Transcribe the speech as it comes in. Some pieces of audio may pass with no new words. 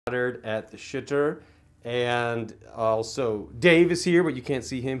at the SchiitR, and also Dave is here, but you can't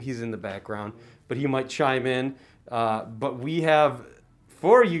see him. He's in the background, but he might chime in. But we have,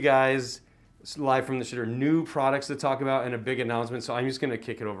 for you guys, live from the SchiitR, new products to talk about and a big announcement. So I'm just going to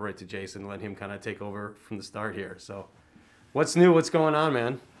kick it over right to Jason and let him kind of take over from the start here. So what's new? What's going on,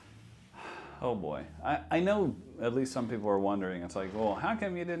 man? Oh boy. I know at least some people are wondering. It's like, well, how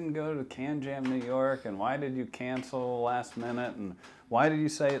come you didn't go to Can Jam New York, and why did you cancel last minute, and why did you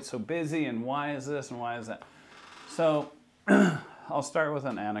say it's so busy, and why is this and why is that? So I'll start with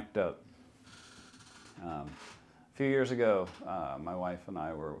an anecdote. A few years ago, my wife and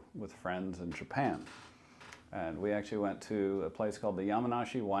I were with friends in Japan, and we actually went to a place called the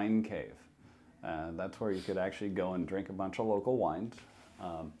Yamanashi Wine Cave. That's where you could actually go and drink a bunch of local wines.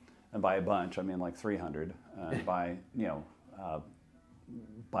 And by a bunch, I mean like 300. By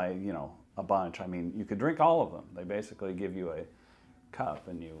a bunch, I mean you could drink all of them. They basically give you a cup,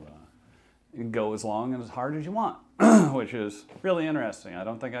 and you can go as long and as hard as you want, which is really interesting. I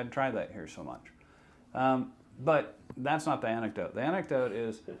don't think I'd try that here so much. But that's not the anecdote. The anecdote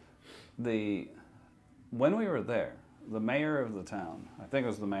is when we were there, the mayor of the town, I think it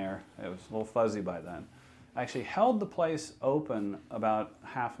was the mayor, it was a little fuzzy by then, actually held the place open about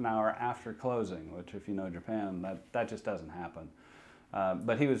half an hour after closing, which if you know Japan, that just doesn't happen.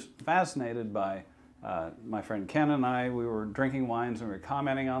 But he was fascinated by my friend Ken and I. We were drinking wines and we were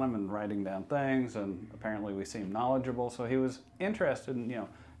commenting on them and writing down things, and apparently we seemed knowledgeable, so he was interested in,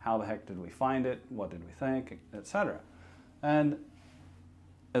 how the heck did we find it, what did we think, etc. And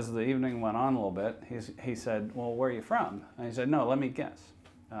as the evening went on a little bit, he said, well, where are you from? And he said, no, let me guess.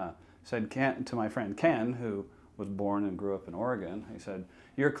 Said to my friend Ken, who was born and grew up in Oregon, he said,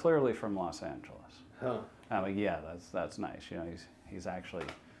 you're clearly from Los Angeles. Huh. I'm like, yeah, that's nice. He's actually,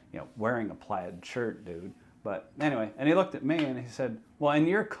 wearing a plaid shirt, dude. But anyway, and he looked at me and he said, well, and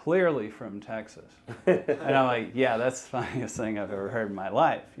you're clearly from Texas. And I'm like, yeah, that's the funniest thing I've ever heard in my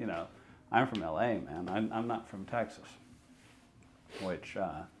life. I'm from LA, man. I'm not from Texas. Which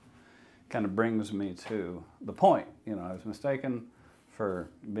kind of brings me to the point. I was mistaken for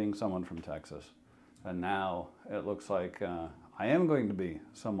being someone from Texas. And now it looks like I am going to be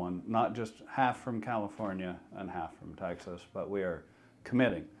someone not just half from California and half from Texas, but we are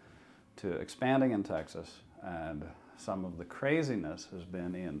committing to expanding in Texas. And some of the craziness has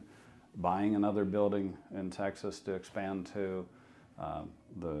been in buying another building in Texas to expand to,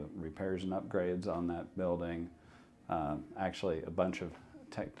 the repairs and upgrades on that building, actually a bunch of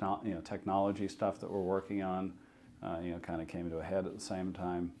technology stuff that we're working on, kind of came to a head at the same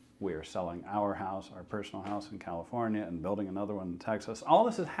time. We are selling our house, our personal house in California, and building another one in Texas. All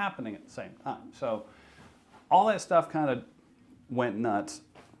this is happening at the same time. So all that stuff kind of went nuts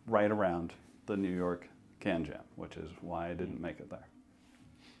right around the New York Can Jam, which is why I didn't make it there.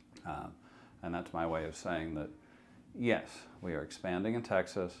 And that's my way of saying that, yes, we are expanding in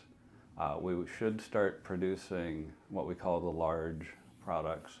Texas. We should start producing what we call the large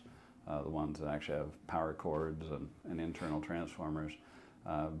products, the ones that actually have power cords and internal transformers,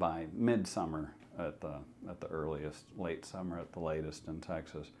 by midsummer at the earliest, late summer at the latest in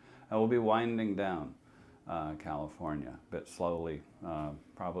Texas. And we'll be winding down California a bit slowly,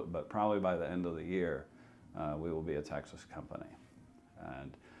 but probably by the end of the year, we will be a Texas company.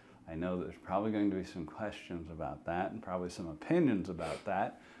 And I know there's probably going to be some questions about that and probably some opinions about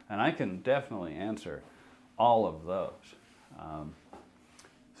that, and I can definitely answer all of those.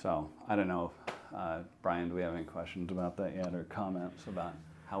 So I don't know, Brian, do we have any questions about that yet, or comments about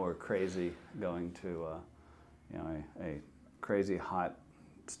how we're crazy going to a crazy hot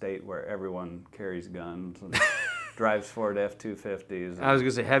state where everyone carries guns and drives Ford F-250s? I was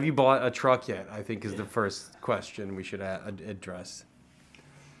going to say, have you bought a truck yet? I think is the first question we should address.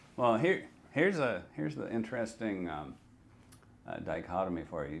 Well, here's the interesting dichotomy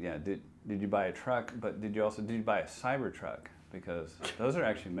for you. Yeah, did you buy a truck, but did you buy a Cybertruck? Because those are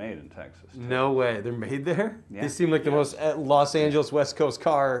actually made in Texas, too. No way. They're made there? Yeah. They seem like the most Los Angeles West Coast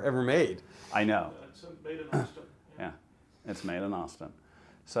car ever made. I know. It's made in Austin. Yeah, it's made in Austin.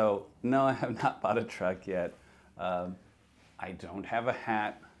 So, no, I have not bought a truck yet. I don't have a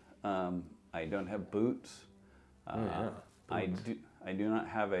hat. I don't have boots. I do not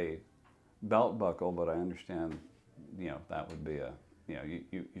have a belt buckle, but I understand, that would be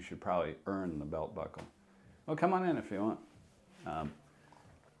you should probably earn the belt buckle. Well, come on in if you want.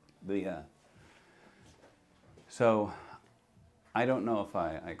 So I don't know if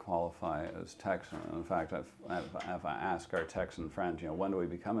I qualify as Texan. In fact, if I ask our Texan friends, when do we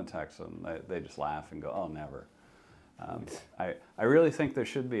become a Texan, they just laugh and go, oh, never. I really think there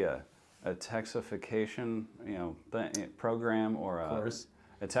should be a Texification, program, or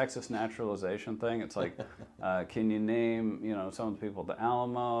a Texas naturalization thing. It's like, can you name, you know, some of the people at the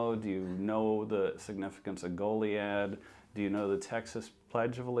Alamo? Do you know the significance of Goliad? Do you know the Texas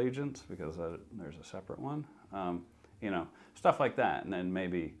Pledge of Allegiance? Because there's a separate one. You know, stuff like that. And then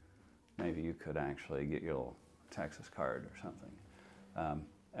maybe you could actually get your little Texas card or something.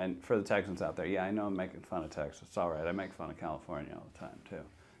 And for the Texans out there, yeah, I know I'm making fun of Texas. It's all right. I make fun of California all the time, too.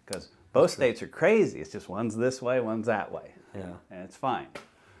 Because both states are crazy. It's just one's this way, one's that way. Yeah. And it's fine.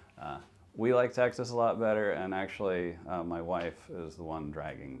 We like Texas a lot better, and actually, my wife is the one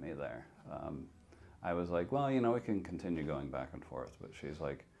dragging me there. I was like, well, you know, we can continue going back and forth, but she's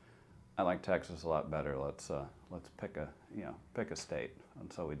like, I like Texas a lot better. Let's pick a state,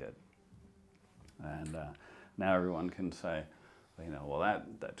 and so we did. And now everyone can say, you know, well,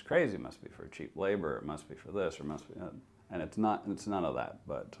 that's crazy. It must be for cheap labor. It must be for this, or it must be, and it's not. It's none of that.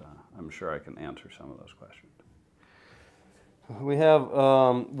 But I'm sure I can answer some of those questions. We have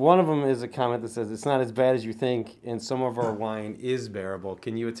one of them is a comment that says it's not as bad as you think, and some of our wine is bearable.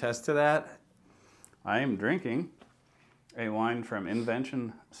 Can you attest to that? I am drinking a wine from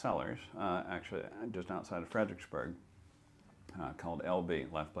Invention Cellars, actually just outside of Fredericksburg, called LB,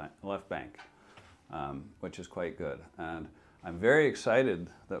 Left Bank, which is quite good. And I'm very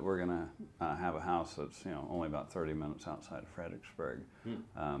excited that we're going to have a house that's, you know, only about 30 minutes outside of Fredericksburg,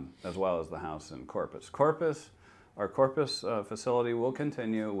 as well as the house in Corpus. Our Corpus facility will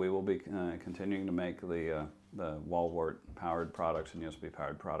continue. We will be continuing to make the Walwart-powered products and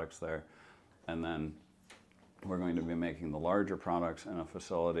USB-powered products there. And then we're going to be making the larger products in a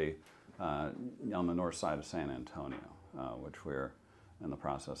facility on the north side of San Antonio, which we're in the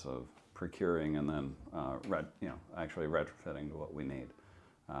process of procuring and then actually retrofitting to what we need.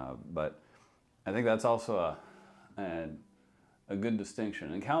 But I think that's also a good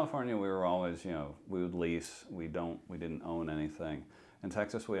distinction. In California, we were always, you know, we would lease. We didn't own anything. In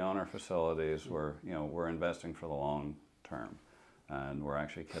Texas, we own our facilities. We're investing for the long term, and we're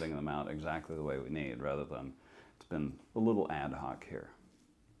actually kitting them out exactly the way we need, rather than it's been a little ad hoc here.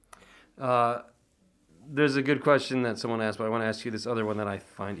 There's a good question that someone asked, but I want to ask you this other one that I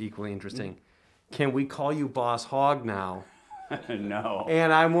find equally interesting. Can we call you Boss Hog now? No.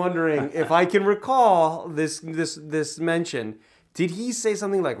 And I'm wondering if I can recall this mention. Did he say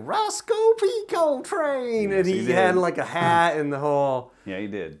something like Roscoe Pico Train? Yes, and he had like a hat and the whole. Yeah, he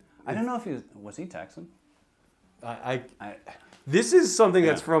did. I don't know if was he Texan? This is something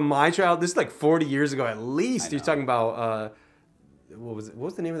that's from my child. This is like 40 years ago at least. He's talking about what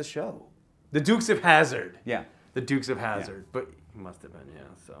was the name of the show? The Dukes of Hazzard. Yeah. The Dukes of Hazzard. Yeah. But he must have been, yeah,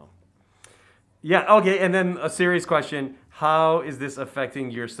 so. Yeah, okay, and then a serious question. How is this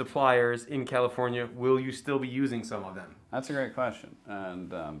affecting your suppliers in California? Will you still be using some of them? That's a great question.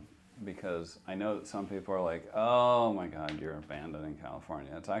 And because I know that some people are like, oh my God, you're abandoning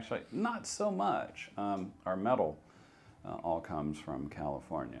California. It's actually not so much. Our metal all comes from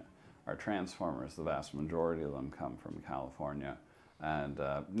California. Our transformers, the vast majority of them come from California. And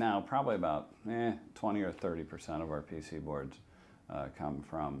now probably about 20 or 30% of our PC boards come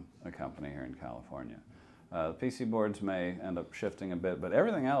from a company here in California. The PC boards may end up shifting a bit, but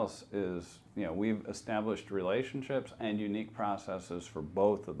everything else is, you know, we've established relationships and unique processes for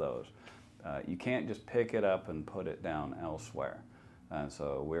both of those. You can't just pick it up and put it down elsewhere. And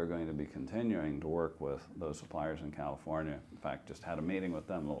so we're going to be continuing to work with those suppliers in California. In fact, just had a meeting with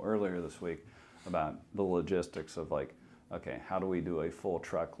them a little earlier this week about the logistics of like, okay, how do we do a full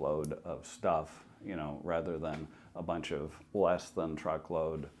truckload of stuff, you know, rather than a bunch of less than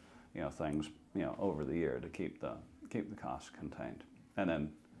truckload, you know, things, you know, over the year to keep the costs contained. And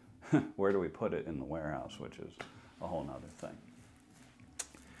then where do we put it in the warehouse, which is a whole nother thing.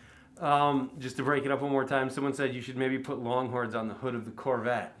 Just to break it up one more time, someone said you should maybe put Longhorns on the hood of the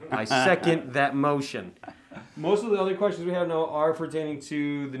Corvette. I second that motion. Most of the other questions we have now are pertaining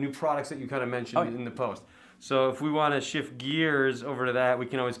to the new products that you kind of mentioned in the post. So if we want to shift gears over to that, we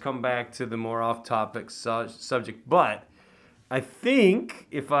can always come back to the more off-topic subject. But I think,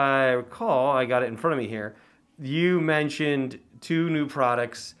 if I recall, I got it in front of me here, you mentioned 2 new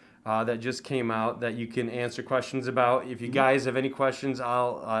products that just came out that you can answer questions about. If you guys have any questions,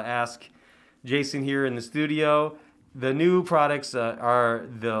 I'll ask Jason here in the studio. The new products are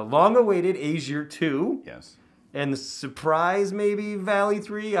the long-awaited Azure 2. Yes. And the surprise, maybe, Valley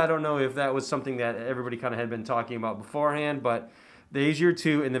 3. I don't know if that was something that everybody kind of had been talking about beforehand, but the Azure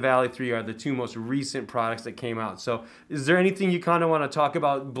 2 and the Valley 3 are the 2 most recent products that came out. So is there anything you kind of want to talk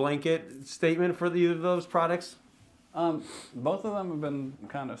about, blanket statement for either of those products? Both of them have been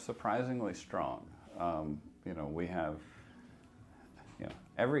kind of surprisingly strong. You know, we have, you know,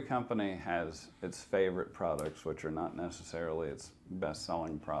 every company has its favorite products, which are not necessarily its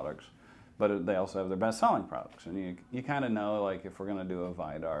best-selling products, but they also have their best-selling products. And you kind of know, like, if we're going to do a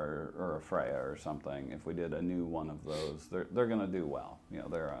ViDAR or a Freya or something, if we did a new one of those, they're going to do well.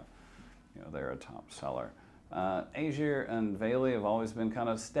 They're a top seller. SchiitR and Veiley have always been kind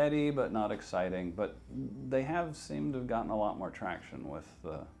of steady, but not exciting. But they have seemed to have gotten a lot more traction with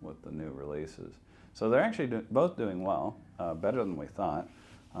the new releases. So they're actually both doing well, better than we thought.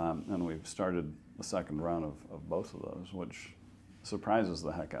 And we've started the second run of both of those, which surprises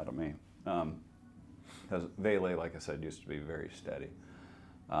the heck out of me. Because Veiley, like I said, used to be very steady.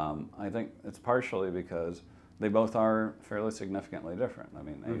 I think it's partially because they both are fairly significantly different. I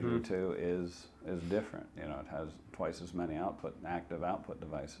mean, SchiitR 2 is different. You know, it has twice as many active output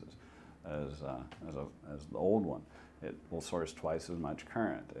devices as the old one. It will source twice as much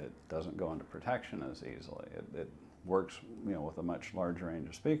current. It doesn't go into protection as easily. It works, you know, with a much larger range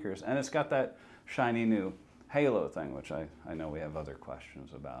of speakers, and it's got that shiny new halo thing, which I know we have other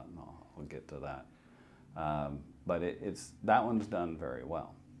questions about, and I'll get to that. But that one's done very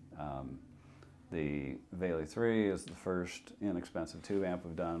well. The Veiley 3 is the first inexpensive tube amp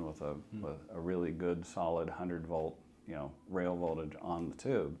we've done with a really good, solid 100-volt, you know, rail voltage on the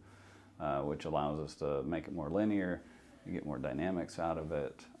tube, which allows us to make it more linear, you get more dynamics out of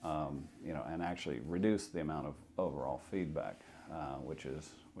it, you know, and actually reduce the amount of overall feedback, which is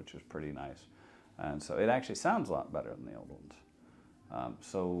pretty nice. And so it actually sounds a lot better than the old ones.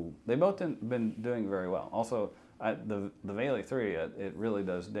 So they both been doing very well. Also, the Veiley 3, it really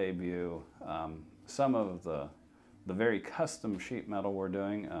does debut some of the very custom sheet metal we're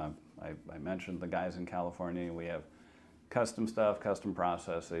doing. I mentioned the guys in California. We have custom stuff, custom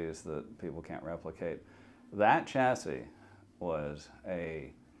processes that people can't replicate. That chassis was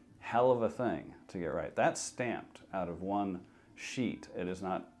a hell of a thing to get right. That's stamped out of one sheet. It is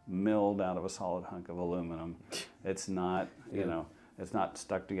not milled out of a solid hunk of aluminum. It's not, you know, it's not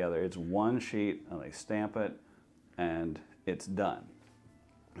stuck together. It's one sheet, and they stamp it, and it's done.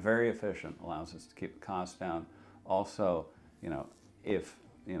 Very efficient, allows us to keep the costs down. Also, you know, if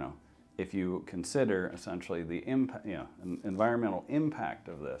you consider essentially the environmental impact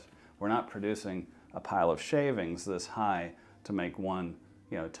of this, we're not producing a pile of shavings this high to make one,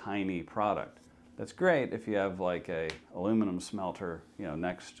 you know, tiny product. That's great if you have like a aluminum smelter, you know,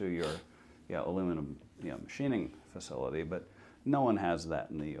 next to your aluminum, you know, machining facility, but no one has that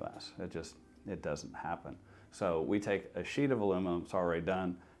in the U.S. It doesn't happen. So we take a sheet of aluminum, it's already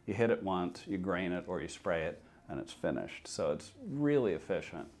done, you hit it once, you grain it or you spray it, and it's finished. So it's really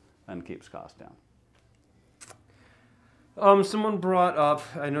efficient and keeps costs down. Someone brought up,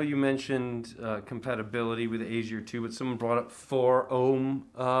 I know you mentioned compatibility with the SchiitR 2, but someone brought up 4 ohm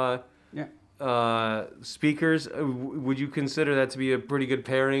speakers. Would you consider that to be a pretty good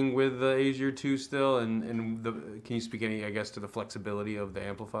pairing with the SchiitR 2 still? And can you speak any, I guess, to the flexibility of the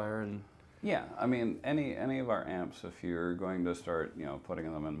amplifier? And yeah, I mean, any of our amps, if you're going to start, you know,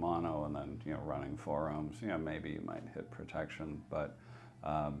 putting them in mono and then, you know, running 4 ohms, you know, maybe you might hit protection, but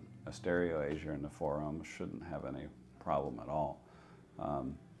a stereo SchiitR in the 4 ohms shouldn't have any problem at all.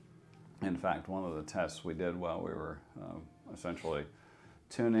 In fact, one of the tests we did while we were essentially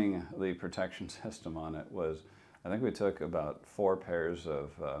tuning the protection system on it was, I think we took about 4 pairs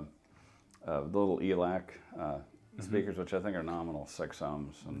of little ELAC speakers, which I think are nominal 6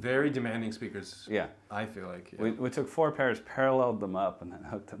 ohms. And very demanding speakers. Yeah. I feel like. Yeah. We took 4 pairs, paralleled them up, and then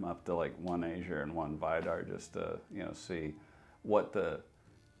hooked them up to like one SchiitR and one ViDAR just to, you know, see what the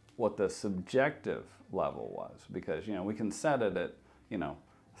subjective level was, because, you know, we can set it at, you know,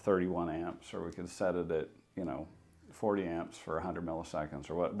 31 amps, or we can set it at, you know, 40 amps for 100 milliseconds,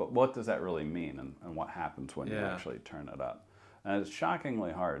 or what, but what does that really mean, and what happens when you actually turn it up? And it's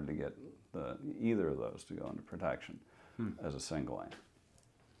shockingly hard to get either of those to go into protection as a single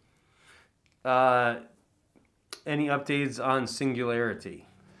amp. Any updates on Singularity?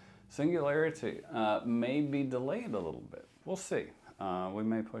 Singularity may be delayed a little bit. We'll see. We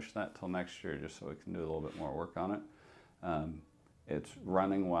may push that till next year just so we can do a little bit more work on it. It's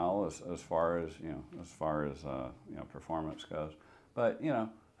running well as far as performance goes, but, you know,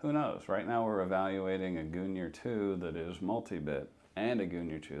 who knows? Right now we're evaluating a GNU 2 that is multi-bit and a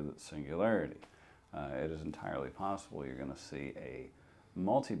GNU 2 that's Singularity. It is entirely possible you're going to see a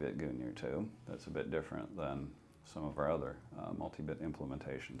multi-bit GNU 2 that's a bit different than some of our other multi-bit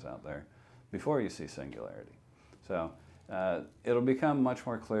implementations out there before you see Singularity. So it'll become much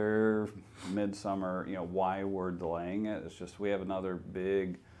more clear midsummer, you know, why we're delaying it. It's just we have another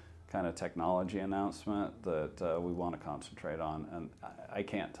big kind of technology announcement that we want to concentrate on, and I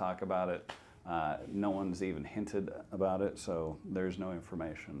can't talk about it No one's even hinted about it, so there's no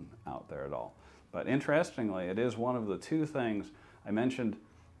information out there at all. But interestingly, it is one of the two things I mentioned.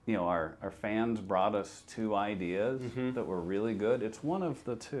 You know, our fans brought us 2 ideas that were really good. It's one of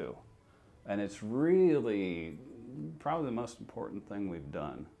the 2. And it's really probably the most important thing we've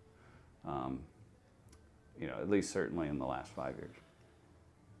done. You know, at least certainly in the last 5 years.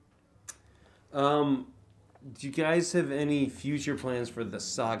 Do you guys have any future plans for the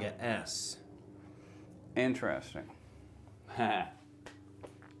Saga S? Interesting. How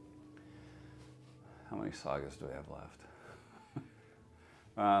many sagas do we have left?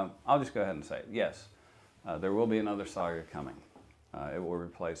 I'll just go ahead and say it. Yes, there will be another saga coming. It will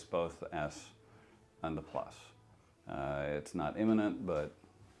replace both the S and the Plus. It's not imminent, but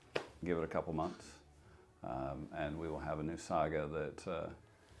give it a couple months, and we will have a new saga that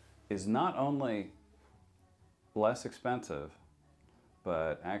is not only less expensive,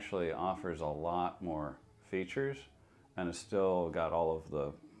 but actually offers a lot more features, and it's still got all of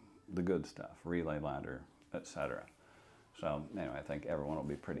the good stuff, relay ladder, etc. So anyway, I think everyone will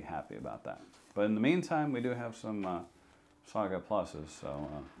be pretty happy about that. But in the meantime, we do have some Saga Pluses. So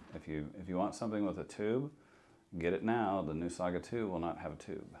if you want something with a tube, get it now. The new Saga 2 will not have a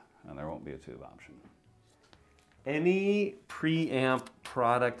tube, and there won't be a tube option. Any preamp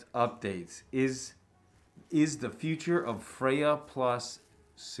product updates? Is the future of Freya Plus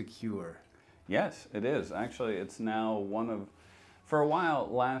secure? Yes, it is. Actually, it's now one of. For a while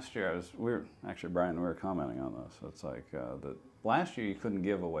last year, Brian, we were commenting on this. It's like that last year you couldn't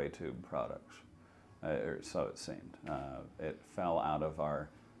give away tube products, or so it seemed. It fell out of our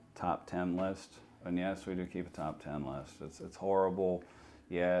top 10 list, and yes, we do keep a top 10 list. It's horrible,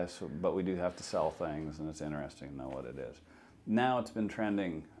 yes, but we do have to sell things, and it's interesting to know what it is. Now it's been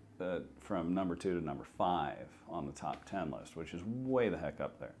trending from number 2 to number 5 on the top 10 list, which is way the heck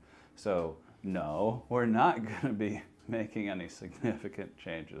up there. So no, we're not going to be making any significant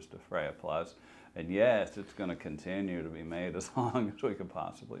changes to Freya Plus, and yes, it's going to continue to be made as long as we can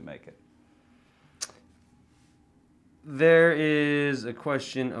possibly make it. There is a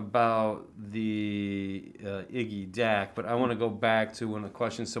question about the Iggy DAC, but I want to go back to a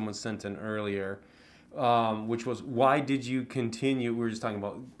question someone sent in earlier, which was, why did you continue? We were just talking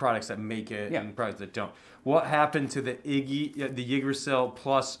about products that make it and products that don't. What happened to the Yggdrasil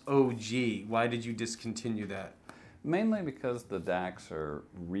Plus OG? Why did you discontinue that? Mainly because the DACs are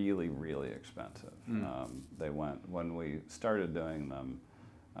really, really expensive. They went, when we started doing them,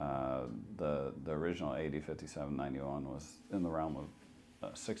 the original 805791 was in the realm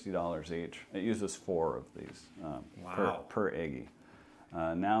of $60 each. It uses 4 of these per Iggy.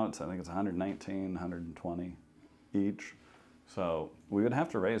 Now I think it's 119, 120 each. So we would have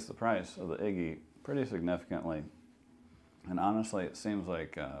to raise the price of the Iggy pretty significantly. And honestly, it seems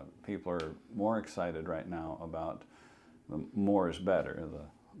like people are more excited right now about the more is better,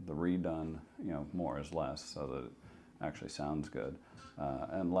 the redone, more is less, so that it actually sounds good.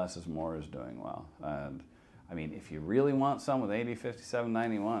 And less is more is doing well. And I mean, if you really want some with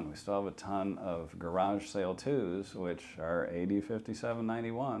 805791, we still have a ton of garage sale 2s, which are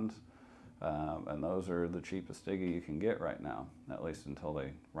 805791s. And those are the cheapest Iggy you can get right now, at least until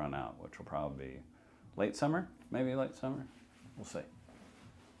they run out, which will probably be late summer, maybe late summer. We'll see.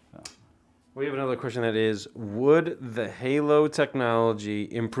 So. We have another question that is, would the Halo technology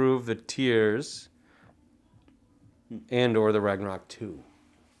improve the tiers and or the Ragnarok 2?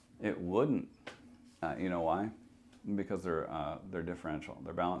 It wouldn't. You know why? Because they're differential.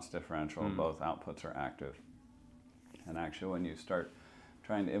 They're balanced differential. Both outputs are active. And actually, when you start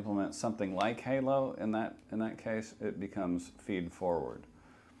trying to implement something like Halo, in that case, it becomes feed forward.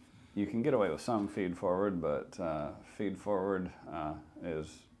 You can get away with some feed forward, but feed forward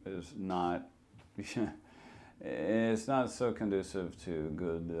is not it's not so conducive to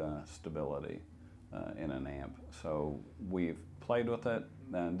good stability in an amp. So we've played with it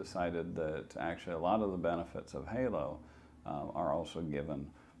and decided that actually a lot of the benefits of Halo are also given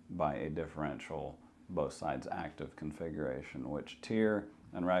by a differential, both sides active configuration, which Tyr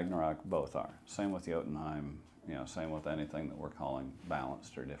and Ragnarok both are. Same with Jotunheim, same with anything that we're calling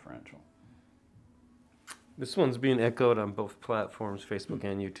balanced or differential. This one's being echoed on both platforms, Facebook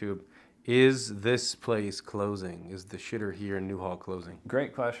and YouTube. Is this place closing? Is the SchiitR here in Newhall closing?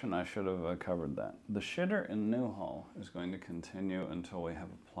 Great question. I should have covered that. The SchiitR in Newhall is going to continue until we have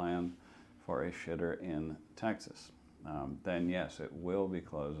a plan for a SchiitR in Texas. Then yes, it will be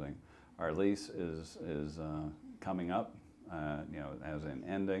closing. Our lease is coming up, as in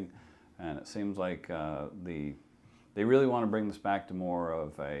ending, and it seems like they really want to bring this back to more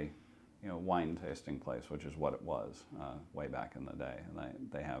of a wine tasting place, which is what it was way back in the day.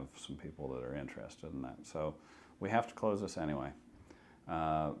 And they have some people that are interested in that. So we have to close this anyway.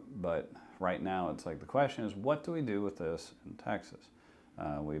 But right now, it's like the question is, what do we do with this in Texas?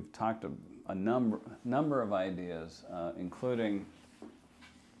 We've talked a number of ideas, including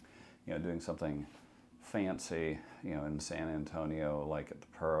doing something fancy, in San Antonio, like at the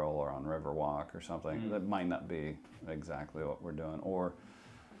Pearl or on Riverwalk or something. That might not be exactly what we're doing, or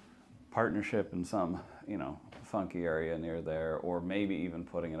partnership in some, funky area near there, or maybe even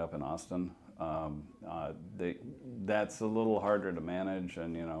putting it up in Austin. That's a little harder to manage,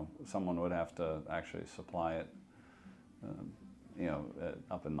 and someone would have to actually supply it,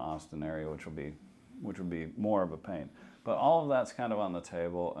 up in the Austin area, which would be more of a pain. But all of that's kind of on the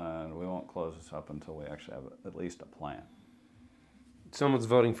table, and we won't close this up until we actually have at least a plan. Someone's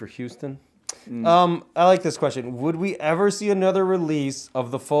voting for Houston. I like this question. Would we ever see another release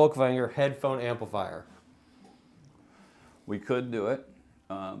of the Folkvanger headphone amplifier? We could do it.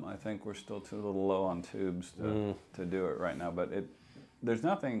 I think we're still too little low on tubes to do it right now, but there's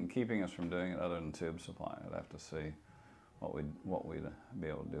nothing keeping us from doing it other than tube supply. I'd have to see what we'd be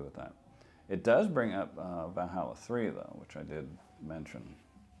able to do with that. It does bring up Valhalla 3, though, which I did mention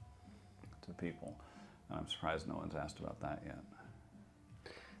to people. I'm surprised no one's asked about that yet.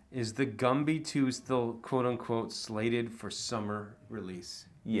 Is the Gumby 2 still, quote-unquote, slated for summer release?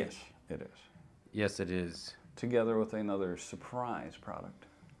 Yes, it is. Yes, it is. Together with another surprise product.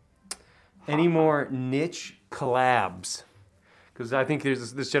 Any more niche collabs? Because I think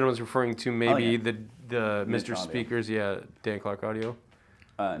this gentleman's referring to maybe the Mr. Speakers, Dan Clark Audio.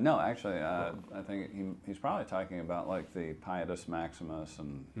 No, actually, I think he's probably talking about like the Pietus Maximus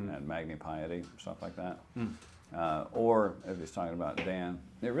and Magni Piety, stuff like that. Or if he's talking about Dan,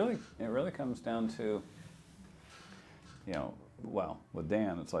 it really comes down to, well, with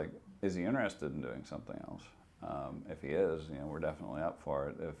Dan, it's like, is he interested in doing something else? If he is, we're definitely up for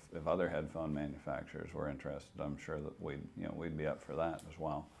it. If other headphone manufacturers were interested, I'm sure that we'd be up for that as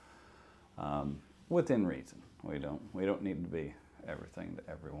well. Within reason, we don't need to be everything to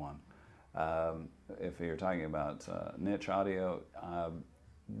everyone. If you're talking about niche audio,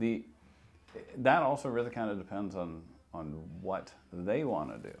 that also really kind of depends on what they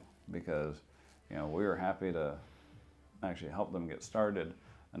want to do, because we were happy to actually help them get started,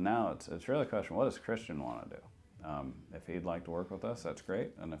 and now it's really a question: what does Christian want to do? If he'd like to work with us, that's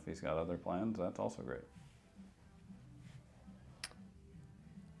great, and if he's got other plans, that's also great.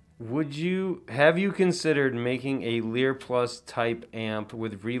 Have you considered making a Lear Plus type amp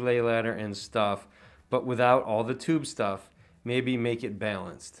with relay ladder and stuff, but without all the tube stuff? Maybe make it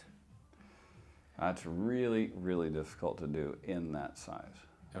balanced. It's really, really difficult to do in that size.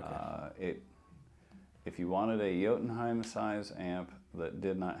 Okay. If you wanted a Jotunheim size amp that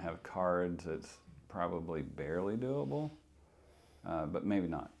did not have cards, it's probably barely doable, but maybe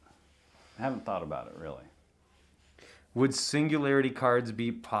not. I haven't thought about it really. Would singularity cards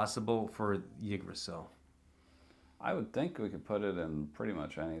be possible for Yggdrasil? I would think we could put it in pretty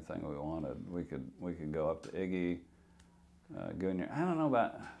much anything we wanted. We could go up to Iggy, Gunnar. I don't know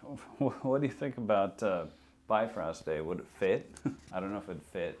about. What do you think about Bifrost Day? Would it fit? I don't know if it'd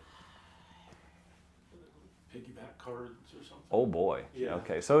fit. Piggyback cards or something. Oh boy. Yeah.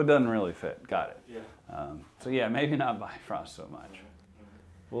 Okay, so it doesn't really fit. Got it. Yeah. So yeah, maybe not Bifrost so much.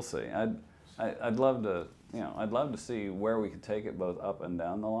 We'll see. I'd love to. I'd love to see where we could take it both up and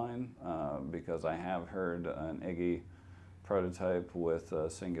down the line, because I have heard an Iggy prototype with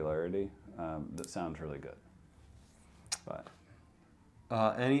Singularity that sounds really good. But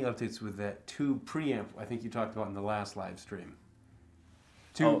any updates with that tube preamp? I think you talked about in the last live stream.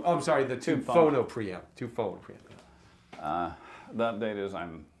 I'm sorry, the tube phono preamp. Tube phono preamp. The update is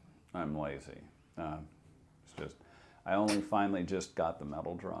I'm lazy. It's just I only finally just got the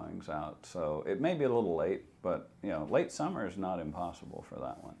metal drawings out, so it may be a little late, but late summer is not impossible for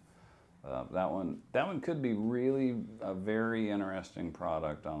that one. That one could be really a very interesting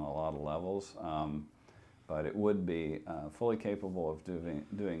product on a lot of levels, but it would be fully capable of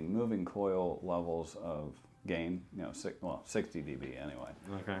doing moving coil levels of gain, 60 dB anyway,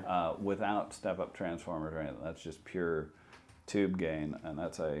 Okay. Without step-up transformers or anything. That's just pure tube gain, and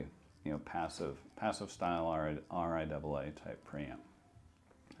that's a passive style RIAA type preamp.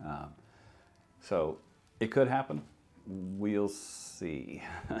 So it could happen. We'll see.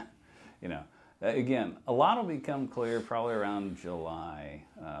 Again, a lot will become clear probably around July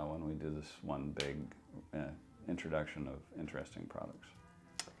when we do this one big introduction of interesting products.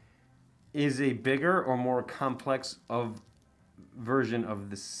 Is a bigger or more complex version of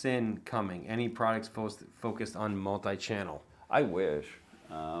the Sin coming? Any products focused on multi-channel? I wish.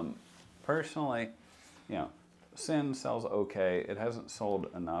 personally, you know, Sin sells okay. It hasn't sold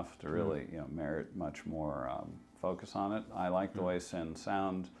enough to really, you know, merit much more focus on it. I like the way Sin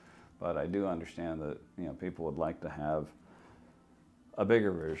sounds, but I do understand that, you know, people would like to have a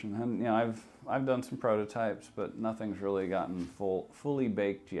bigger version. And, you know, I've done some prototypes, but nothing's really gotten fully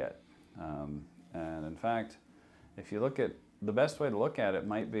baked yet. And in fact, if you look at, the best way to look at it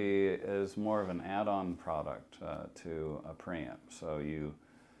might be as more of an add-on product to a preamp. So you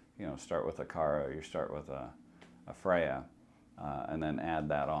know, start with a Cara, you start with a Freya, and then add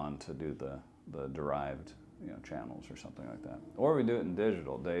that on to do the derived, you know, channels or something like that. Or we do it in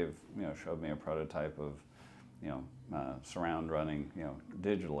digital. Dave, you know, showed me a prototype of, you know, surround running, you know,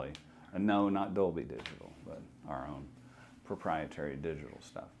 digitally. And no, not Dolby Digital, but our own proprietary digital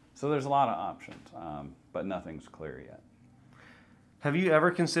stuff. So there's a lot of options, but nothing's clear yet. Have you ever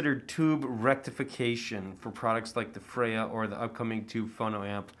considered tube rectification for products like the Freya or the upcoming tube phono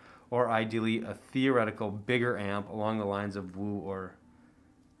amp, or ideally a theoretical bigger amp along the lines of Wu or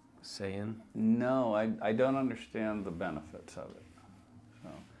Saiyan? No, I don't understand the benefits of it. So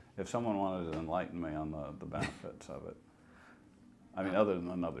if someone wanted to enlighten me on the benefits of it, I mean, other than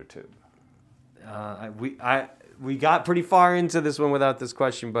another tube. We got pretty far into this one without this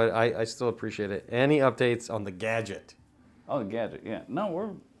question, but I still appreciate it. Any updates on the gadget? Oh, the gadget, yeah.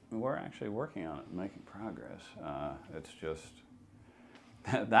 No, we're actually working on it and making progress. It's just,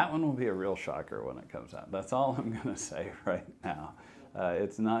 that one will be a real shocker when it comes out. That's all I'm going to say right now.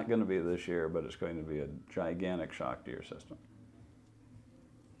 It's not going to be this year, but it's going to be a gigantic shock to your system.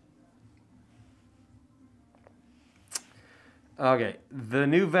 Okay, the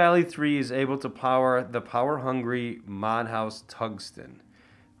new Valley 3 is able to power the power-hungry Modhouse Tungsten,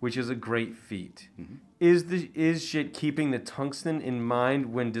 which is a great feat. Mm-hmm. Is SchiitR keeping the tungsten in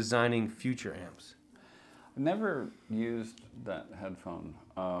mind when designing future amps? I've never used that headphone,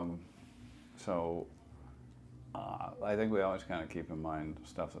 so I think we always kind of keep in mind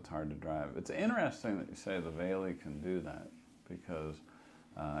stuff that's hard to drive. It's interesting that you say the Valley can do that, because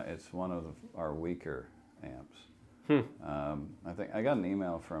it's one of our weaker amps. I think I got an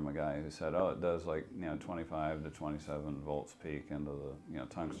email from a guy who said, "Oh, it does like, you know, 25 to 27 volts peak into the, you know,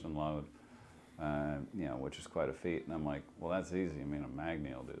 tungsten load, you know, which is quite a feat." And I'm like, "Well, that's easy. I mean, a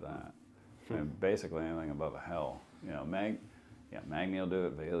Magni will do that. I mean, basically anything above a hell, you know, Magni will do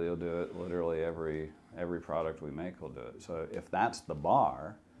it, Valley will do it. Literally every product we make will do it. So if that's the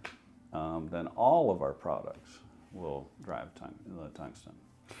bar, then all of our products will drive the tungsten."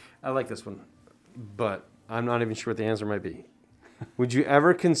 I like this one, but I'm not even sure what the answer might be. Would you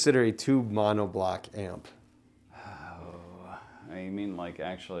ever consider a tube monoblock amp? Oh, you mean like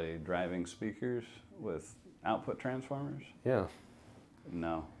actually driving speakers with output transformers? Yeah.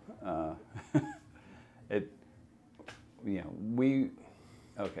 No.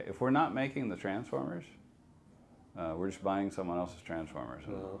 Okay, if we're not making the transformers, we're just buying someone else's transformers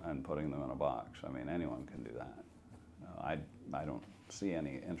and putting them in a box. I mean, anyone can do that. I don't see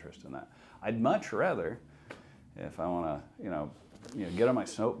any interest in that. I'd much rather, if I want to, you know, get on my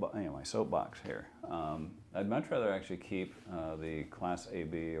soapbox here. I'd much rather actually keep the Class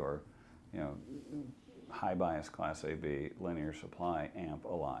AB or, you know, high bias Class AB linear supply amp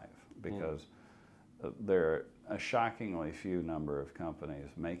alive, because there are a shockingly few number of companies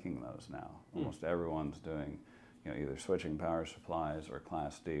making those now. Almost everyone's doing, you know, either switching power supplies or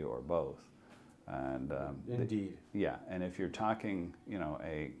Class D or both. And Indeed. Yeah, and if you're talking, you know,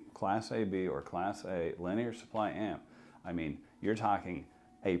 a Class AB or Class A linear supply amp, I mean, you're talking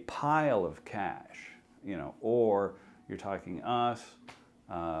a pile of cash, you know, or you're talking us,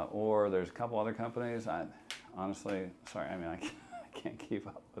 or there's a couple other companies. Honestly, sorry, I mean, I can't keep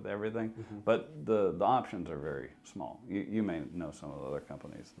up with everything, but the options are very small. You may know some of the other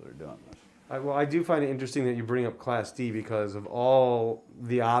companies that are doing this. Well, I do find it interesting that you bring up Class D, because of all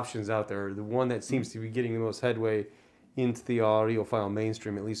the options out there, the one that seems to be getting the most headway into the audiophile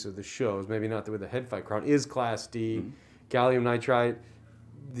mainstream, at least of the shows, maybe not with the head-fight crowd, is Class D. Gallium nitride.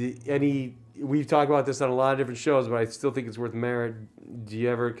 We've talked about this on a lot of different shows, but I still think it's worth merit. Do you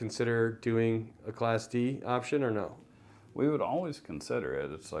ever consider doing a Class D option or no? We would always consider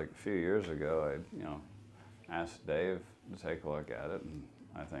it. It's like a few years ago, I asked Dave to take a look at it, and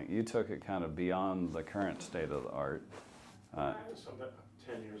I think you took it kind of beyond the current state of the art. Something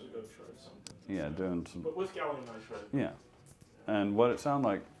 10 years ago, tried something. Yeah, doing some. But with gallium nitride. Yeah, and what it sounded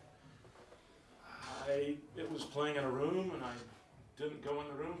like. It was playing in a room, and I didn't go in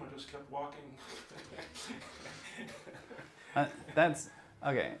the room. I just kept walking. That's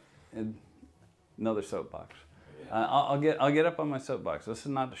okay. Another soapbox. I'll get up on my soapbox. This is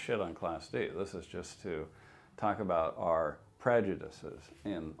not to shit on Class D. This is just to talk about our prejudices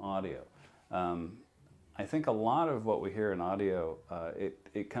in audio. I think a lot of what we hear in audio,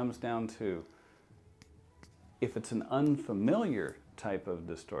 it comes down to if it's an unfamiliar type of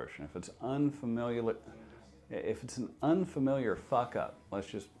distortion, if it's an unfamiliar fuck up, let's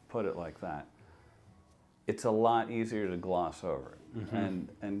just put it like that, it's a lot easier to gloss over it. Mm-hmm.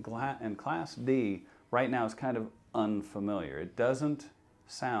 And Class D right now is kind of unfamiliar. It doesn't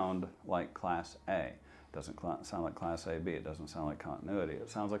sound like Class A. It doesn't sound like Class AB. It doesn't sound like continuity. It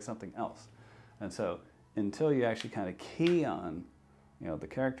sounds like something else. And so until you actually kind of key on, the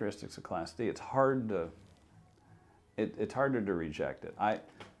characteristics of Class D, it's hard to it's harder to reject it.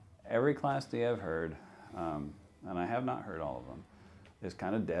 Every Class D I've heard, and I have not heard all of them, is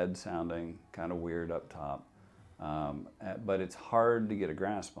kind of dead sounding, kind of weird up top, but it's hard to get a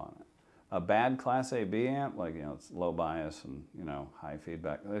grasp on it. A bad Class AB amp, like, it's low bias and, high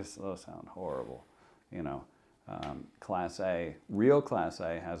feedback, those sound horrible, Class A, real Class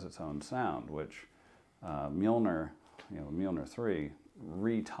A has its own sound, which Mjolnir, Mjolnir 3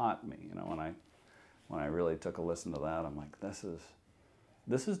 re-taught me, when I really took a listen to that, I'm like, this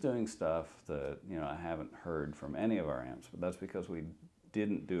is doing stuff that, I haven't heard from any of our amps, but that's because we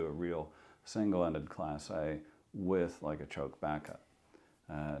didn't do a real single-ended Class A with like a choke backup.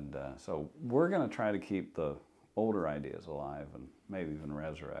 And so we're going to try to keep the older ideas alive and maybe even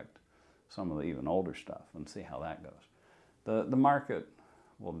resurrect some of the even older stuff and see how that goes. The market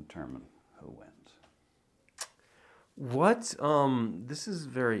will determine who wins. This is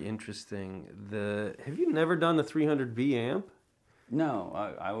very interesting. Have you never done the 300B amp? No,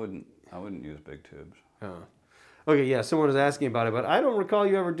 I wouldn't use big tubes. Oh. Okay, yeah, someone was asking about it, but I don't recall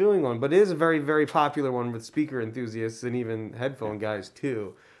you ever doing one. But it is a very, very popular one with speaker enthusiasts and even headphone guys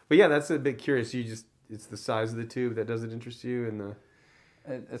too. But yeah, that's a bit curious. It's the size of the tube that doesn't interest you, and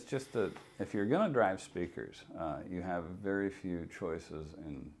it's just that if you're going to drive speakers, you have very few choices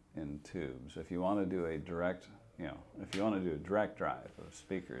in tubes. If you want to do a direct, if you want to do a direct drive of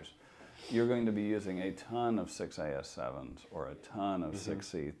speakers, you're going to be using a ton of 6AS7s or a ton of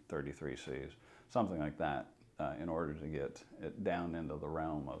 6C33Cs, something like that, in order to get it down into the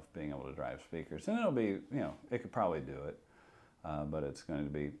realm of being able to drive speakers. And it'll be, it could probably do it, but it's going to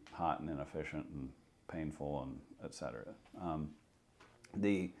be hot and inefficient and painful and et cetera.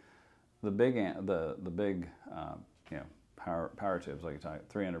 The big power tubes, like you talk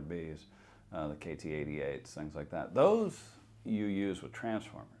 300Bs, the KT88s, things like that, those you use with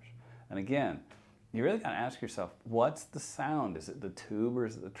transformers. And again, you really got to ask yourself, what's the sound? Is it the tube or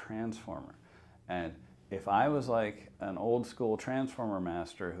is it the transformer? And if I was like an old school transformer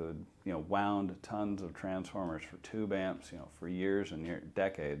master who'd wound tons of transformers for tube amps, for years and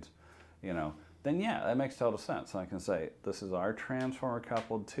decades, then yeah, that makes total sense. I can say, this is our transformer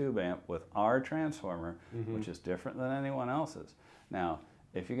coupled tube amp with our transformer, which is different than anyone else's. Now,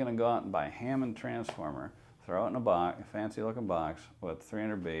 if you're going to go out and buy a Hammond transformer, throw it in a box, a fancy looking box with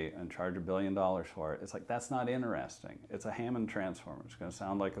 300B and charge $1 billion for it, it's like, that's not interesting. It's a Hammond transformer. It's going to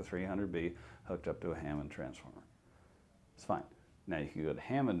sound like a 300B hooked up to a Hammond transformer. It's fine. Now you can go to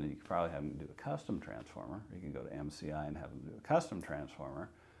Hammond and you can probably have them do a custom transformer. Or you can go to MCI and have them do a custom transformer.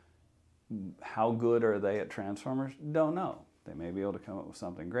 How good are they at transformers? Don't know. They may be able to come up with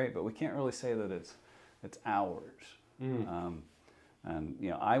something great, but we can't really say that it's ours. And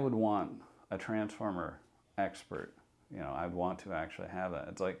I would want a transformer expert. I'd want to actually have that.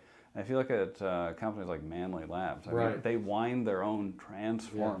 It's like, if you look at companies like Manly Labs, right. They wind their own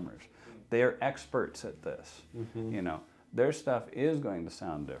transformers. Yeah. They're experts at this. Their stuff is going to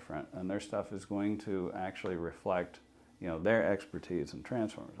sound different, and their stuff is going to actually reflect their expertise in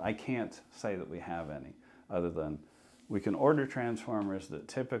transformers. I can't say that we have any, other than we can order transformers that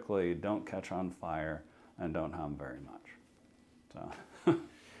typically don't catch on fire and don't hum very much. So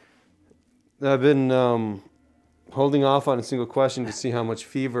I've been holding off on a single question to see how much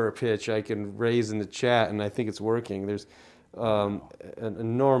fever pitch I can raise in the chat, and I think it's working. There's an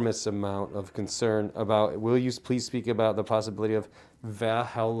enormous amount of concern about, will you please speak about the possibility of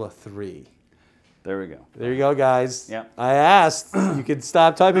Valhalla 3? There we go. There you go, guys. Yep. I asked. You can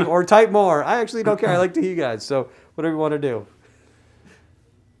stop typing or type more. I actually don't care. I like to hear you guys. So whatever you want to do.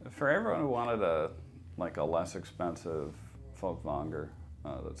 For everyone who wanted a less expensive Folkvanger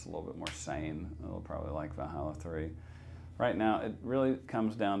that's a little bit more sane, they'll probably like Valhalla 3. Right now, it really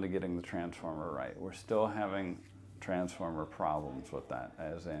comes down to getting the transformer right. We're still having transformer problems with that,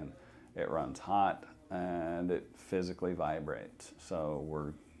 as in it runs hot and it physically vibrates.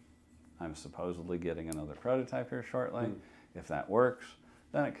 So I'm supposedly getting another prototype here shortly. If that works,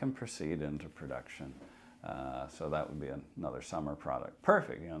 then it can proceed into production. So that would be another summer product.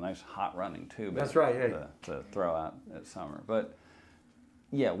 Perfect, nice hot running tube. That's right, yeah. To throw out at summer. But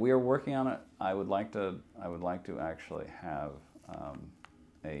yeah, we are working on it. I would like to actually have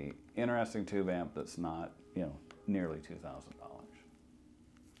a interesting tube amp that's not nearly $2,000.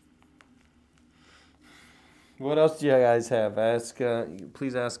 What else do you guys have?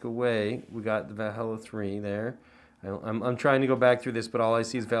 Please ask away. We got the Valhalla 3 there. I'm trying to go back through this, but all I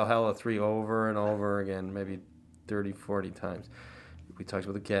see is Valhalla 3 over and over again, maybe 30, 40 times. We talked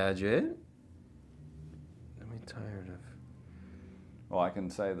about the gadget. I'm tired of... Well, I can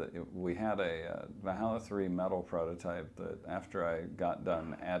say that we had a Valhalla 3 metal prototype that after I got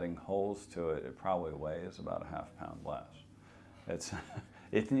done adding holes to it, it probably weighs about a half pound less.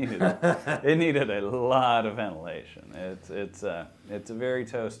 It needed a lot of ventilation. It's a very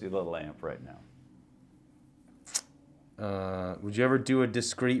toasty little amp right now. Would you ever do a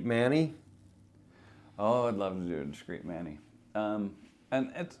discrete Manny? Oh, I'd love to do a discrete Manny. And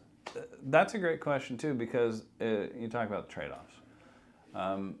that's a great question too, because you talk about the trade-offs.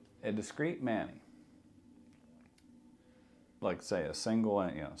 A discrete Manny, like say a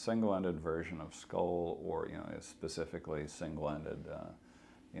single-ended version of Skull, or a specifically single-ended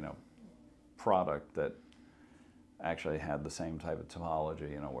product that actually had the same type of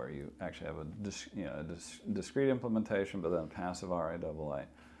topology, where you actually have a discrete implementation, but then a passive RIAA.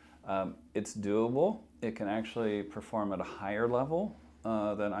 It's doable. It can actually perform at a higher level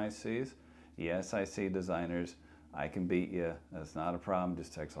than ICs. Yes, IC designers, I can beat you. That's not a problem.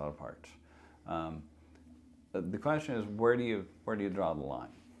 Just takes a lot of parts. The question is, where do you draw the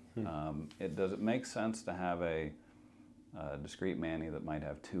line? Does it make sense to have a discrete Manny that might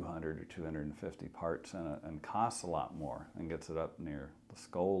have 200 or 250 parts in it and costs a lot more and gets it up near the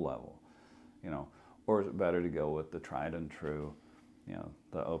Skull level, or is it better to go with the tried and true,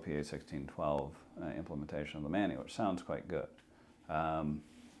 the OPA 1612 implementation of the Manny, which sounds quite good? I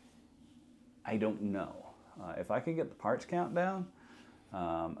don't know. If I could get the parts count down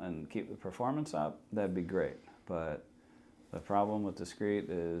and keep the performance up, that'd be great. But the problem with discrete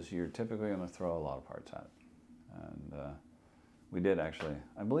is you're typically going to throw a lot of parts at it. And we did actually,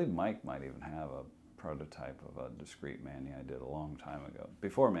 I believe Mike might even have a prototype of a discrete Manny I did a long time ago,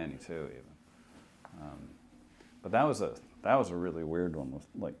 before Manny 2 even. But that was a really weird one.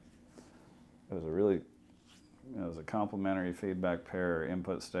 It was a complementary feedback pair,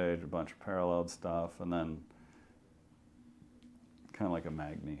 input stage, a bunch of paralleled stuff, and then kind of like a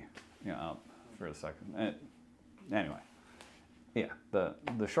Magni, out for a second. Anyway, yeah, the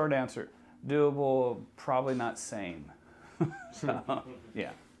short answer, doable, probably not sane. So,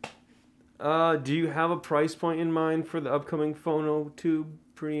 yeah. Do you have a price point in mind for the upcoming Phono Tube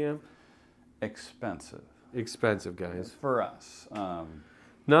preamp? Expensive. Expensive, guys. For us.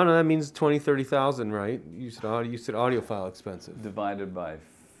 No, that means 20, 30,000, right? You said audiophile expensive. Divided by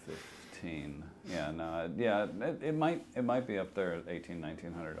 15. Yeah, no, yeah, it might be up there at $1,800,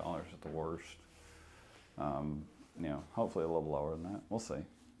 $1,900 at the worst. Hopefully a little lower than that. We'll see.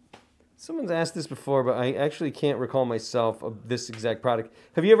 Someone's asked this before, but I actually can't recall myself of this exact product.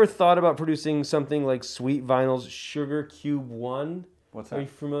 Have you ever thought about producing something like Sweet Vinyl's Sugar Cube 1? What's that? Are you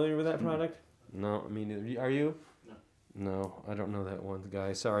familiar with that product? No, I mean, are you? No, I don't know that one,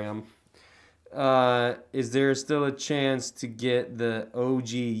 guy. Sorry, is there still a chance to get the OG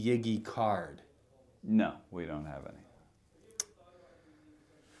Yiggy card? No, we don't have any.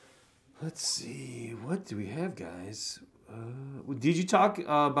 Let's see. What do we have, guys? Did you talk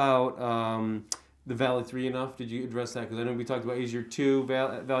about the Valley 3 enough? Did you address that? Because I know we talked about is your 2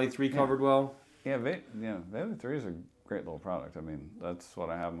 Valley 3 covered well? Yeah, Valley 3 is a great little product. I mean, that's what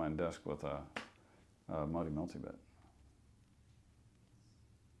I have on my desk with a Modi multibit.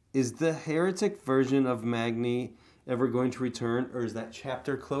 Is the Heretic version of Magni ever going to return, or is that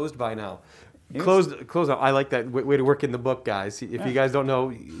chapter closed by now? Yes. Closed out. I like that way to work in the book, guys. If you guys don't know,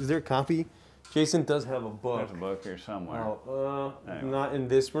 is there a copy? Jason does have a book. There's a book here somewhere. Anyway. Not in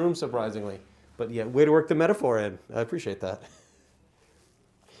this room, surprisingly. But yeah, way to work the metaphor in. I appreciate that.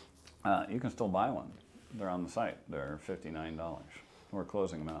 You can still buy one. They're on the site. They're $59. We're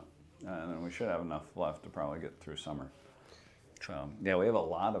closing them out. And then we should have enough left to probably get through summer. So, yeah, we have a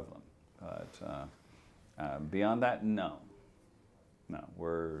lot of them. But beyond that, no. No,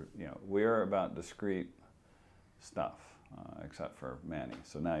 we're about discrete stuff, except for Manny.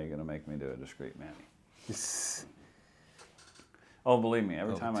 So now you're going to make me do a discrete Manny. Oh, believe me,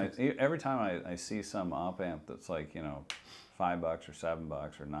 every time I see some op amp that's like, $5 or $7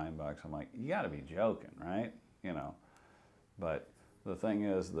 or $9, I'm like, you got to be joking, right? But the thing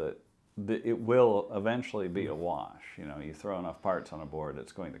is that it will eventually be a wash. You throw enough parts on a board,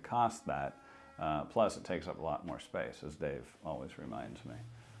 it's going to cost that. Plus, it takes up a lot more space, as Dave always reminds me.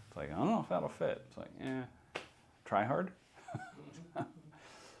 It's like, I don't know if that'll fit. It's like, try hard.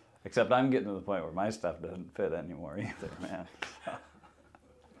 Except I'm getting to the point where my stuff doesn't fit anymore either, man. So.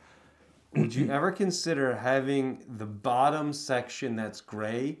 Would you ever consider having the bottom section that's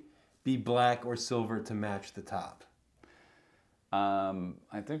gray be black or silver to match the top?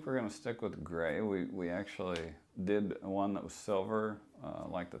 I think we're going to stick with gray. We actually did one that was silver,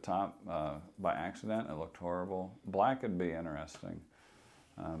 like the top, by accident. It looked horrible. Black would be interesting.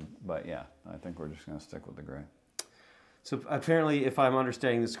 But yeah, I think we're just going to stick with the gray. So apparently, if I'm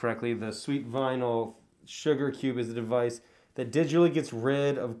understanding this correctly, the Sweet Vinyl Sugar Cube is a device that digitally gets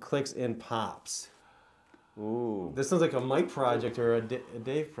rid of clicks and pops. Ooh. This sounds like a Mike project or a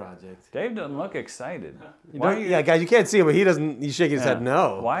Dave project. Dave doesn't look excited. Yeah, guys, you can't see him, but he doesn't. He's shaking his head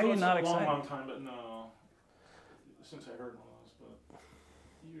no. Why are you not excited? It's a long time, but no. Since I heard one of those, but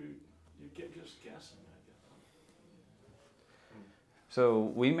you get just guessing, I guess.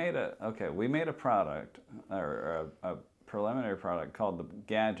 So we made a product or a preliminary product called the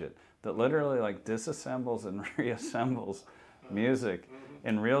Gadget that literally like disassembles and reassembles music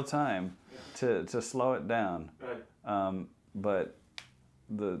in real time to slow it down. Right. But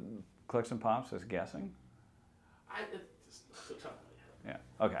the clicks and pops is guessing. Yeah.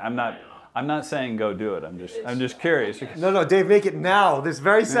 Okay. I'm not saying go do it. I'm just curious. No, Dave, make it now, this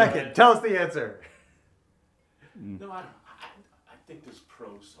very second. Tell us the answer. No, I think there's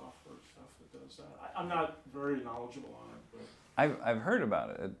pro software stuff that does that. I'm not very knowledgeable on it, but I've heard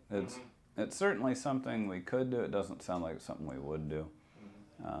about it. It's certainly something we could do. It doesn't sound like something we would do.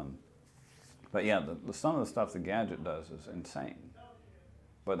 But yeah, some of the stuff the Gadget does is insane.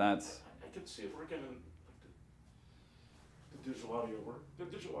 But that's... I could see it working in the digital audio work. The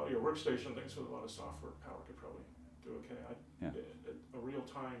digital audio workstation things with a lot of software power could probably do okay. A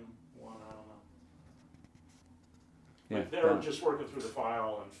real-time one, I don't know. Yeah, like they're just working through the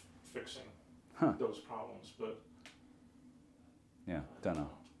file and fixing those problems, but... Yeah, don't know.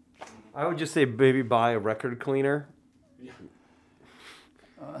 I would just say maybe buy a record cleaner. Yeah.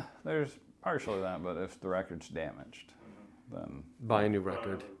 There's partially that, but if the record's damaged, then buy a new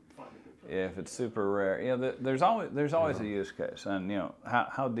record. If it's super rare, there's always a use case, and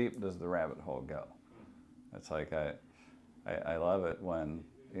how deep does the rabbit hole go? It's like I love it when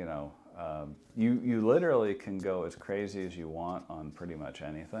you literally can go as crazy as you want on pretty much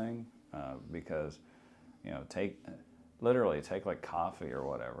anything, because take like coffee or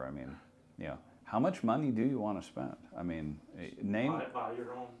whatever. I mean, how much money do you want to spend? I mean, buy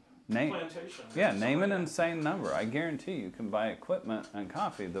your own plantation. Yeah, name an insane number. I guarantee you can buy equipment and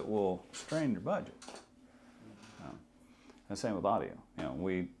coffee that will strain your budget. And same with audio.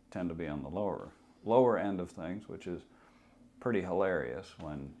 We tend to be on the lower end of things, which is pretty hilarious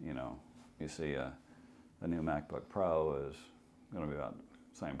when you see the new MacBook Pro is going to be about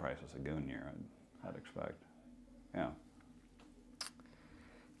the same price as a Goonier, I'd expect. Yeah.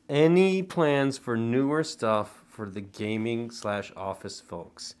 Any plans for newer stuff for the gaming/office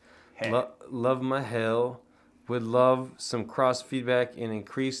folks? Hey. Love my hell. Would love some cross feedback and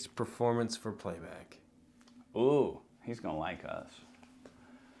increased performance for playback. Ooh, he's going to like us.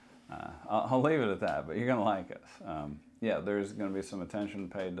 I'll leave it at that, but you're going to like us. Yeah, there's going to be some attention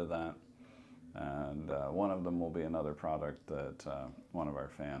paid to that. And one of them will be another product that one of our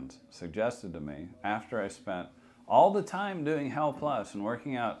fans suggested to me after I spent all the time doing Hell Plus and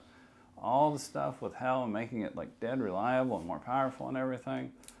working out all the stuff with Hell and making it like dead reliable and more powerful and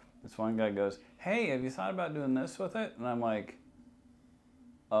everything. This one guy goes, "Hey, have you thought about doing this with it?" And I'm like,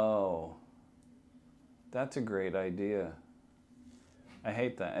 "Oh, that's a great idea." I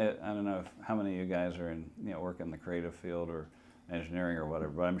hate that. I don't know how many of you guys are in, work in the creative field or engineering or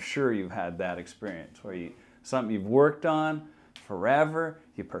whatever, but I'm sure you've had that experience where something you've worked on forever,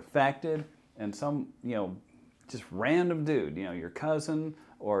 you perfected, and some, just random dude, your cousin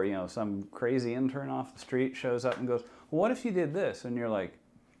or, some crazy intern off the street shows up and goes, "Well, what if you did this?" And you're like,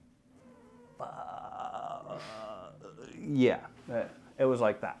 yeah, it was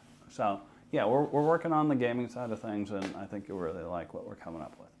like that. So, yeah, we're working on the gaming side of things, and I think you'll really like what we're coming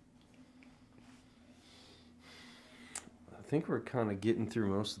up with. I think we're kind of getting through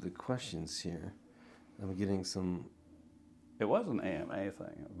most of the questions here. I'm getting some... It was an AMA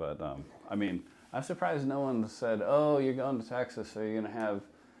thing, but, I mean, I'm surprised no one said, "Oh, you're going to Texas, so you're going to have,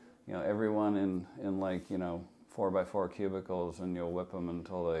 everyone in like, 4x4 cubicles, and you'll whip them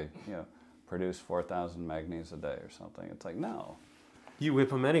until they, produce 4,000 magnies a day or something." It's like, no. You whip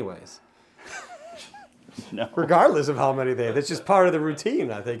them anyways. No. Regardless of how many they have. That's just part of the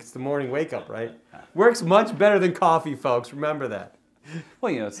routine, I think. It's the morning wake-up, right? Works much better than coffee, folks. Remember that.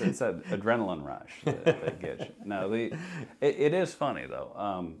 Well, you know, it's that adrenaline rush that gets you. No, it is funny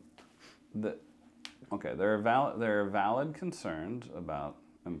though. Okay, there are valid concerns about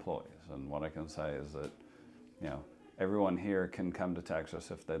employees, and what I can say is that, you know, everyone here can come to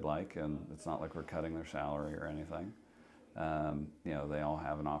Texas if they'd like, and it's not like we're cutting their salary or anything. You know, they all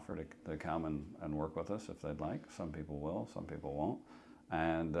have an offer to come and work with us if they'd like. Some people will, some people won't.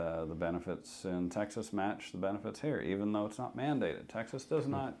 And the benefits in Texas match the benefits here, even though it's not mandated. Texas does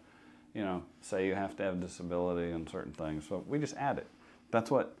not, you know, say you have to have disability and certain things. So we just add it. That's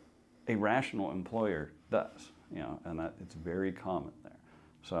what a rational employer does, you know, and that it's very common there.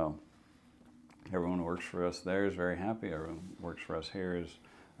 So everyone who works for us there is very happy. Everyone who works for us here is,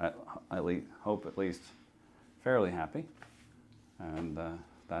 at least fairly happy. And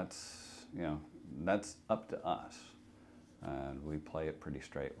that's, you know, that's up to us. And we play it pretty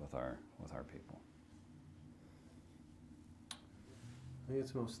straight with our people. I think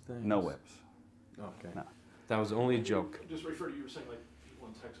it's most things. No whips. Okay. No. That was only a joke. Just refer to, you were saying like people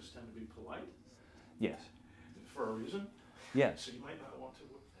in Texas tend to be polite Yes. for a reason. Yes. So you might not want to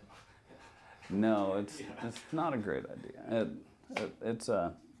whip them. No, it's not a great idea. It's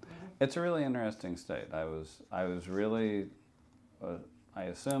a really interesting state. I was really I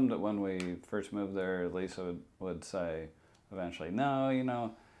assumed that when we first moved there, Lisa would say eventually, no, you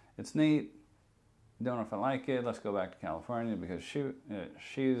know, it's neat. Don't know if I like it. Let's go back to California, because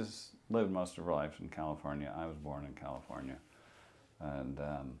she's lived most of her life in California. I was born in California, and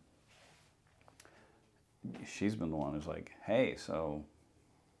she's been the one who's like, hey, so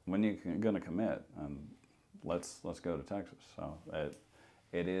when you gonna commit? And let's go to Texas. So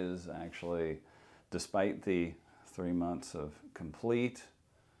it is actually, despite the 3 months of complete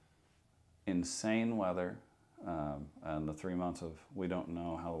insane weather, and the 3 months of we don't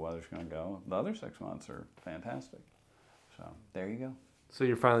know how the weather's going to go, the other 6 months are fantastic. So there you go. So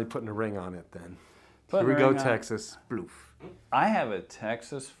you're finally putting a ring on it then. Putting Here we a go, ring on- Texas. Bloof. I have a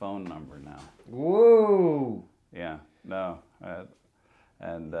Texas phone number now. Whoa! Yeah, no.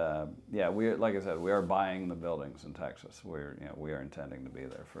 Yeah, we, like I said, we are buying the buildings in Texas. We are intending to be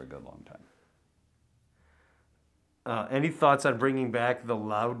there for a good long time. Any thoughts on bringing back the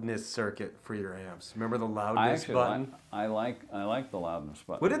loudness circuit for your amps? Remember the loudness button? I like the loudness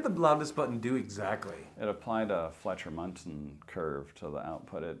button. What did the loudness button do exactly? It applied a Fletcher-Munson curve to the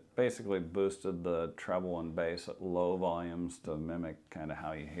output. It basically boosted the treble and bass at low volumes to mimic kind of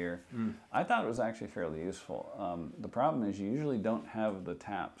how you hear. I thought it was actually fairly useful. The problem is you usually don't have the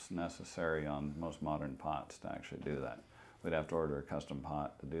taps necessary on most modern pots to actually do that. We'd have to order a custom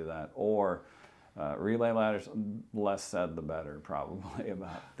pot to do that, or relay ladders. Less said the better, probably,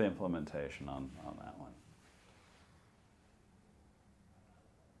 about the implementation on that one.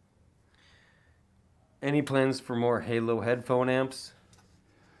 Any plans for more Halo headphone amps?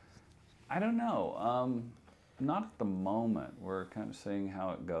 I don't know. Not at the moment. We're kind of seeing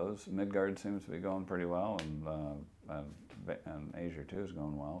how it goes. Midgard seems to be going pretty well, and Asia too is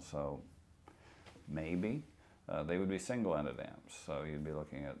going well. So maybe they would be single-ended amps. So you'd be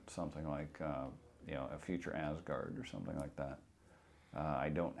looking at something like you know, a future Asgard or something like that. I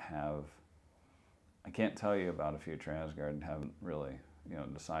can't tell you about a future Asgard and haven't really, you know,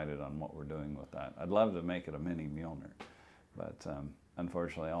 decided on what we're doing with that. I'd love to make it a mini Mjolnir, but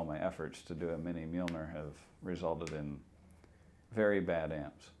unfortunately all my efforts to do a mini Mjolnir have resulted in very bad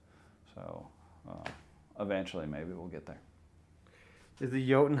amps. So eventually maybe we'll get there. Is the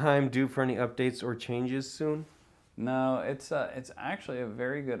Jotunheim due for any updates or changes soon? No, it's actually a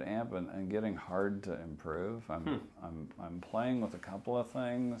very good amp and getting hard to improve. I'm playing with a couple of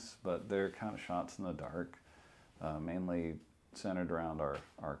things, but they're kind of shots in the dark, mainly centered around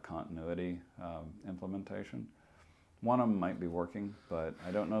our continuity implementation. One of them might be working, but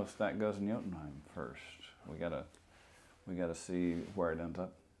I don't know if that goes in Jotunheim first. We gotta see where it ends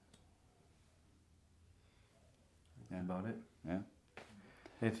up. Yeah. About it. Yeah.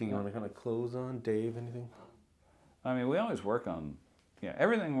 Anything you want to kind of close on, Dave? Anything? I mean, we always work on,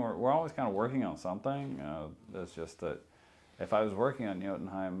 everything. We're always kind of working on something. It's just that if I was working on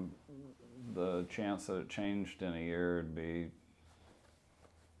Jotunheim, the chance that it changed in a year would be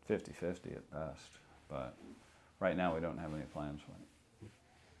 50-50 at best. But right now, we don't have any plans for it.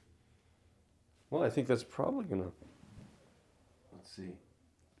 Well, I think that's probably gonna. Let's see.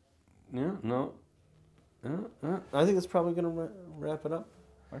 Yeah. No. I think that's probably gonna wrap it up.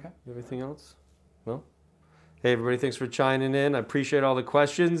 Okay. Everything else? No. Hey everybody, thanks for chiming in. I appreciate all the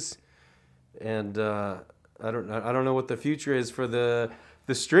questions, and I don't know what the future is for the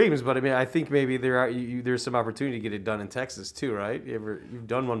streams, but I mean I think maybe there's some opportunity to get it done in Texas too, right? You've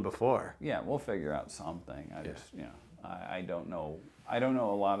done one before. Yeah, we'll figure out something. I don't know I don't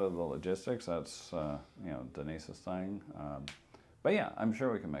know a lot of the logistics. That's you know, Denise's thing. But yeah, I'm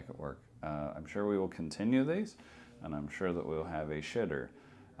sure we can make it work. I'm sure we will continue these, and I'm sure that we'll have a SchiitR.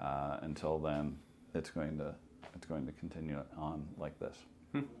 Until then, it's going to continue on like this.